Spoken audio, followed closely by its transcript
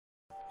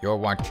You're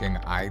watching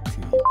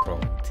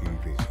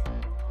ITProTV.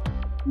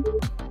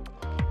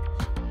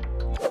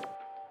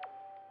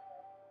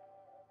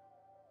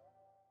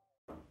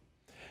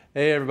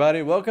 Hey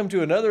everybody, welcome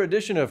to another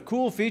edition of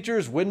Cool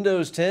Features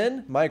Windows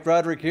 10. Mike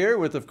Rodrick here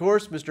with, of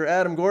course, Mr.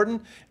 Adam Gordon.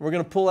 And we're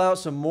going to pull out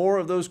some more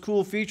of those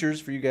cool features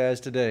for you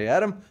guys today.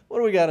 Adam, what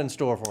do we got in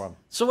store for them?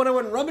 So when I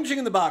went rummaging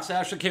in the box, I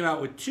actually came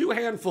out with 2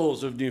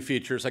 handfuls of new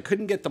features. I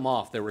couldn't get them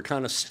off. They were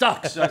kind of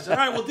stuck. So I said,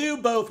 all right, we'll do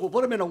both. We'll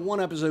put them in a one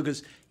episode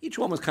because each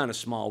one was kind of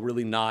small,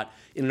 really not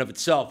in and of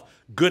itself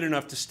good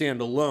enough to stand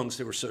alone because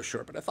they were so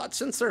short. But I thought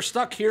since they're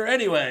stuck here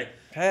anyway,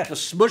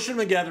 just smush them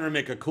together and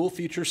make a cool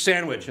feature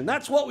sandwich. And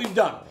that's what we've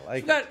done.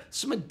 We've got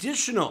some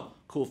additional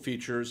cool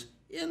features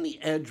in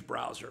the Edge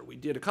browser. We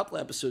did a couple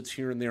episodes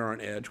here and there on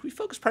Edge. We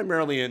focus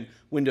primarily in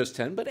Windows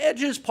 10, but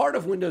Edge is part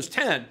of Windows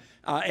 10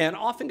 and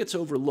often gets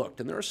overlooked.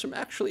 And there are some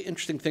actually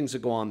interesting things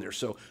that go on there.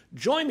 So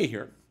join me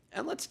here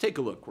and let's take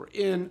a look. We're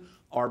in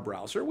our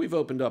browser. We've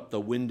opened up the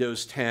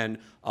Windows 10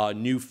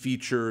 new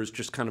features,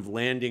 just kind of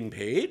landing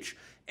page.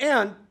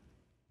 And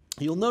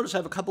you'll notice I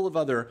have a couple of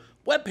other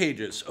web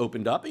pages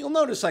opened up. You'll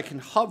notice I can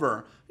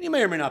hover. You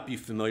may or may not be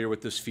familiar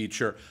with this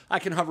feature. I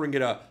can hover and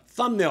get a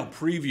thumbnail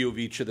preview of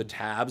each of the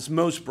tabs.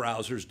 Most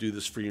browsers do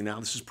this for you now.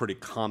 This is pretty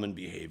common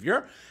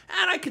behavior.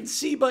 And I can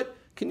see, but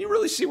can you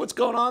really see what's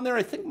going on there?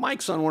 I think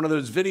Mike's on one of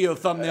those video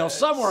thumbnails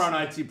somewhere on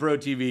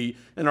ITProTV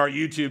and our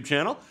YouTube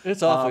channel.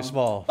 It's awfully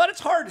small. But it's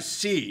hard to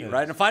see,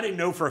 right? And if I didn't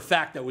know for a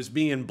fact that was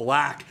me in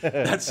black,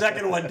 that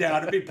second one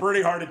down, it'd be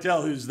pretty hard to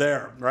tell who's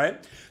there,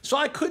 right? So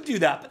I could do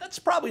that, but that's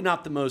probably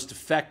not the most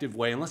effective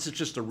way unless it's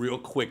just a real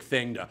quick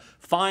thing to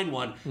find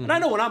one. And I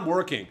know when I'm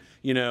working,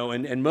 you know,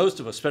 and most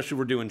of us, especially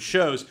we're doing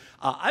shows,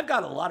 I've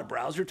got a lot of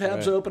browser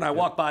tabs open. I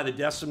walk by the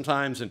desk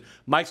sometimes, and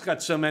Mike's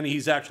got so many,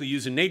 he's actually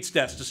using Nate's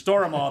desk to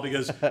store them all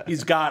because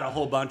he's got a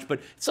whole bunch. But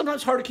it's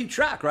sometimes hard to keep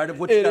track, right, of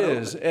what you got open.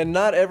 It is, and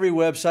not every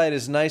website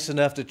is nice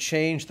enough to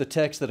change the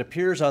text that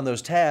appears on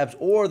those tabs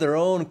or their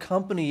own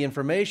company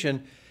information.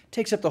 It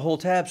takes up the whole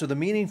tab, so the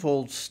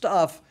meaningful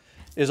stuff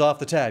is off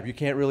the tab. You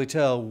can't really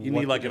tell. You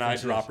need like an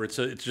eyedropper.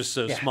 It's just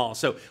so small.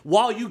 So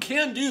while you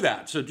can do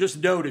that, so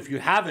just note if you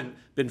haven't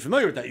been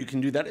familiar with that, you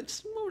can do that.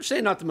 It's, we're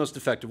saying, not the most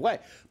effective way.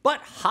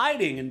 But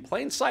hiding in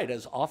plain sight,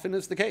 as often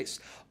is the case,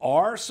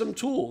 are some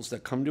tools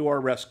that come to our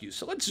rescue.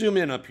 So let's zoom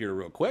in up here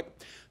real quick.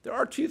 There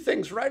are 2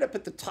 things right up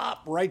at the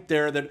top right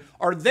there that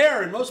are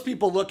there and most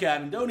people look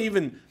at and don't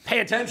even pay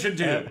attention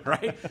to,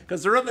 right?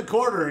 Because they're in the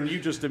corner and you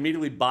just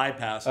immediately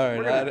bypass them.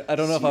 All right, I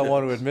don't know if I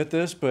want to admit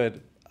this, but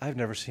I've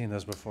never seen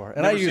those before.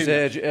 And I use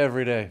Edge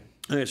every day.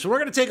 Okay, so we're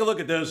going to take a look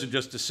at those in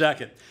just a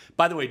second.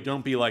 By the way,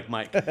 don't be like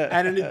Mike.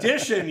 And in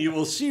addition, you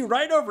will see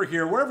right over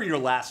here, wherever your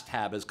last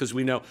tab is, because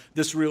we know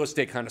this real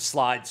estate kind of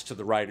slides to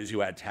the right as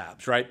you add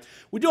tabs, right?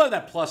 We do have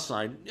that plus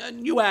sign,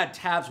 and you add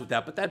tabs with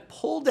that, but that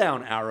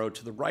pull-down arrow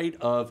to the right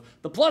of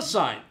the plus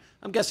sign,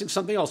 I'm guessing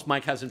something else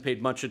Mike hasn't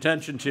paid much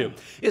attention to,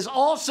 is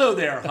also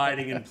there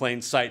hiding in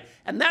plain sight.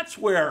 And that's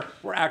where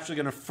we're actually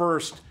going to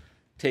first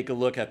take a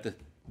look at the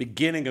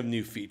beginning of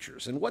new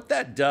features. And what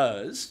that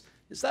does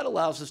is that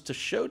allows us to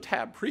show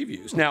tab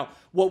previews. Now,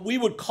 what we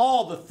would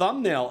call the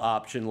thumbnail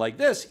option like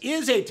this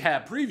is a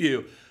tab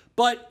preview,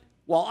 but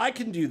while I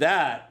can do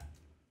that,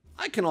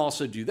 I can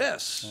also do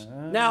this.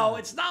 Now,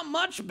 it's not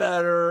much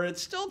better.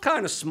 It's still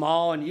kind of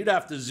small, and you'd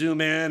have to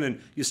zoom in,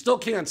 and you still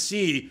can't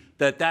see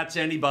that that's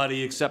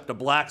anybody except a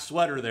black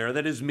sweater there.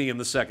 That is me in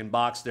the second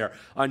box there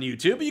on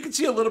YouTube. But you can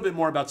see a little bit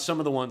more about some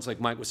of the ones, like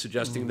Mike was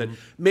suggesting, that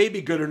may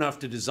be good enough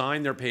to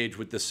design their page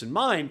with this in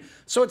mind.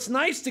 So it's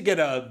nice to get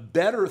a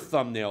better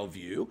thumbnail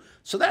view.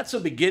 So that's a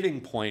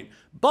beginning point.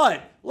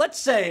 But let's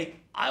say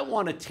I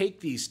want to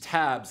take these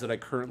tabs that I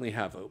currently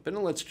have open,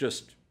 and let's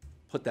just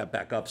put that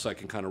back up so I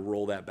can kind of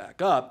roll that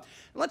back up.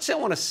 And let's say I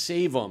want to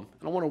save them,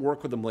 and I want to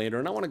work with them later,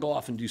 and I want to go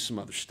off and do some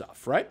other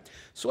stuff, right?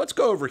 So let's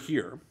go over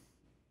here.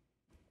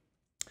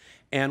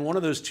 And one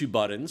of those 2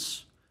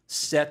 buttons,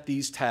 set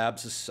these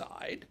tabs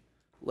aside,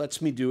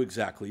 lets me do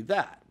exactly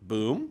that.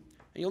 Boom.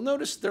 And you'll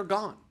notice they're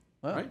gone.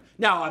 Wow. Right?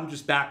 Now I'm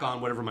just back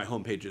on whatever my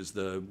home page is,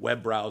 the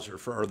web browser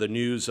or the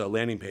news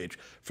landing page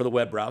for the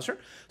web browser.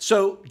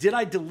 So did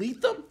I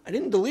delete them? I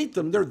didn't delete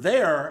them. They're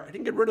there. I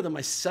didn't get rid of them.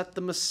 I set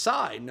them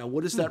aside. Now,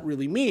 what does that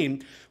really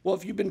mean? Well,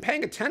 if you've been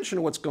paying attention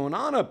to what's going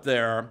on up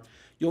there,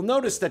 you'll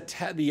notice that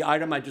the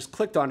item I just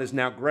clicked on is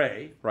now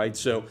gray, right?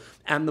 So,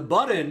 and the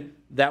button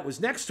that was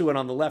next to it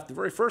on the left, the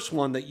very first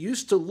one that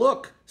used to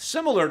look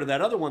similar to that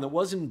other one that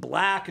wasn't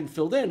black and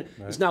filled in,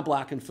 is now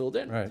black and filled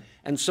in. Right.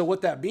 And so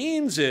what that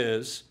means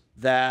is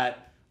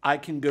that I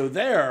can go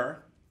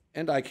there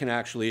and I can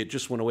actually, it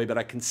just went away, but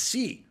I can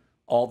see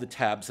all the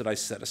tabs that I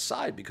set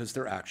aside because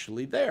they're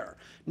actually there.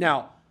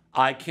 Now,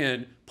 I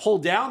can pull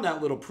down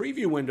that little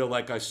preview window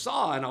like I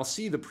saw, and I'll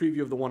see the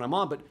preview of the one I'm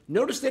on, but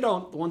notice the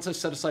ones I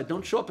set aside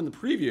don't show up in the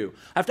preview.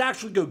 I have to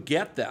actually go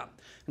get them.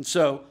 And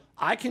so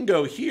I can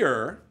go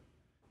here,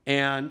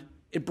 and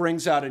it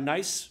brings out a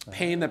nice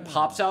pane that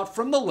pops out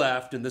from the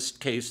left, in this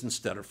case,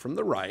 instead of from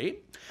the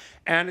right.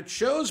 And it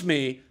shows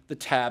me the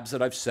tabs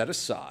that I've set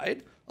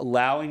aside,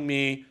 allowing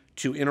me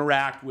to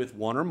interact with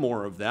one or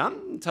more of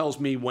them. It tells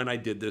me when I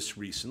did this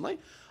recently.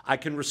 I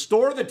can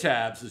restore the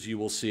tabs, as you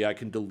will see. I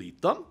can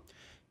delete them.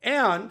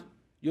 And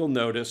you'll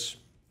notice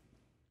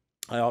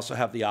I also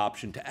have the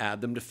option to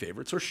add them to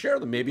favorites or share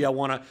them. Maybe I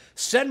want to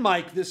send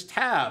Mike this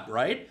tab,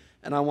 right?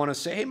 And I want to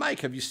say, hey,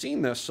 Mike, have you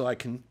seen this? So I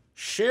can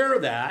share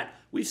that.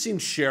 We've seen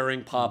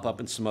sharing pop up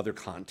in some other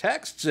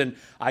contexts, and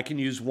I can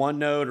use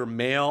OneNote or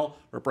Mail,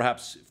 or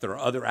perhaps if there are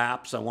other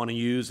apps I want to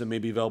use that may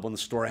be available in the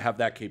store, I have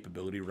that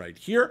capability right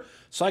here.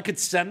 So I could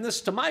send this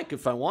to Mike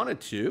if I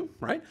wanted to,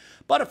 right?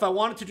 But if I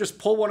wanted to just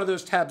pull one of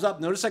those tabs up,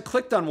 notice I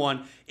clicked on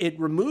one, it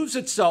removes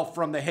itself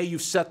from the, hey,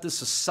 you've set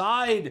this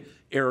aside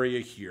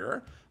area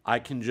here. I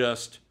can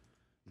just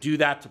do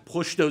that to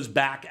push those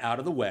back out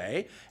of the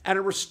way, and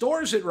it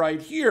restores it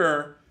right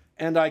here,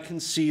 and I can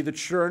see that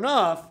sure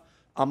enough,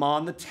 I'm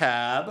on the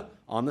tab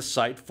on the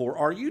site for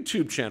our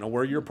YouTube channel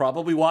where you're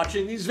probably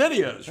watching these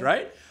videos,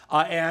 right?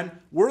 And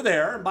we're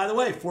there. And by the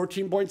way,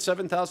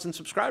 14.7 thousand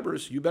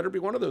subscribers. You better be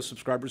one of those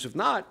subscribers. If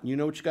not, you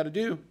know what you got to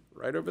do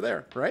right over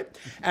there, right?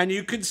 And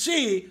you can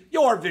see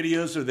our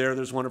videos are there.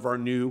 There's one of our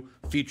new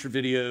feature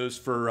videos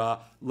for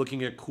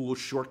looking at cool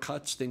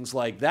shortcuts, things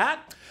like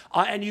that.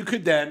 And you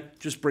could then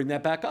just bring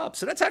that back up.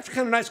 So that's actually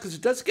kind of nice because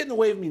it does get in the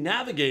way of me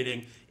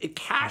navigating. It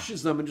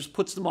caches them and just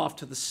puts them off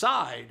to the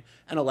side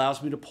and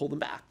allows me to pull them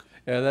back.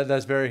 Yeah,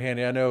 that's very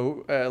handy. I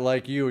know,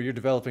 like you're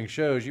developing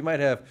shows, you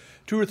might have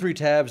 2 or 3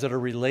 tabs that are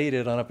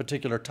related on a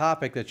particular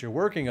topic that you're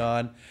working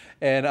on,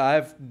 and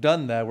I've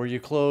done that where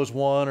you close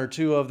 1 or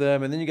 2 of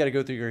them, and then you got to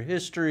go through your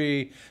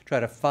history, try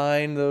to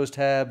find those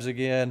tabs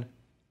again.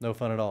 No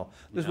fun at all.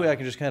 This way I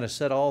can just kind of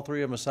set all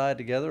 3 of them aside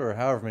together, or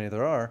however many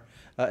there are,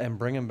 and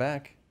bring them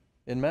back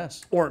en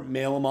masse. Or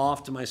mail them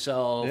off to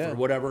myself or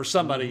whatever,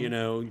 somebody, you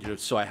know,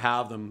 so I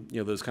have them,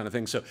 those kind of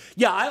things. So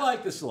yeah, I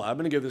like this a lot. I'm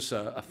going to give this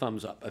a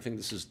thumbs up. I think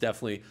this is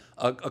definitely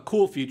a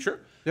cool feature.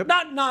 Yep.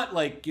 Not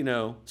like,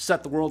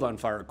 set the world on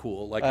fire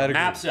cool, like a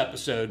Maps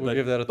episode,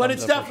 but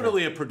it's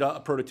definitely a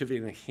productivity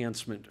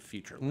enhancement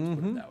feature. Let's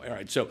put it that way. All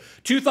right, so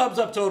 2 thumbs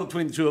up total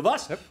between the 2 of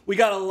us. Yep. We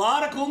got a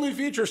lot of cool new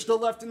features still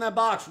left in that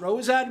box. We're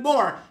always adding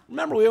more.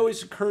 Remember, we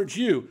always encourage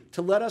you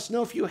to let us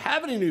know if you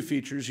have any new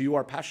features you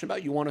are passionate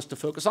about, you want us to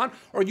focus on,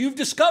 or you've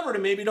discovered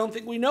and maybe don't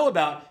think we know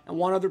about and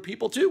want other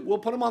people to. We'll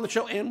put them on the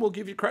show and we'll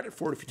give you credit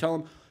for it if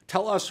you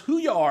tell us who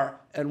you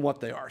are and what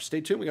they are. Stay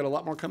tuned. We got a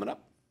lot more coming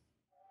up.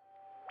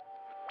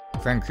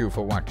 Thank you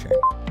for watching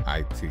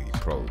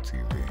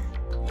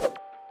ITProTV.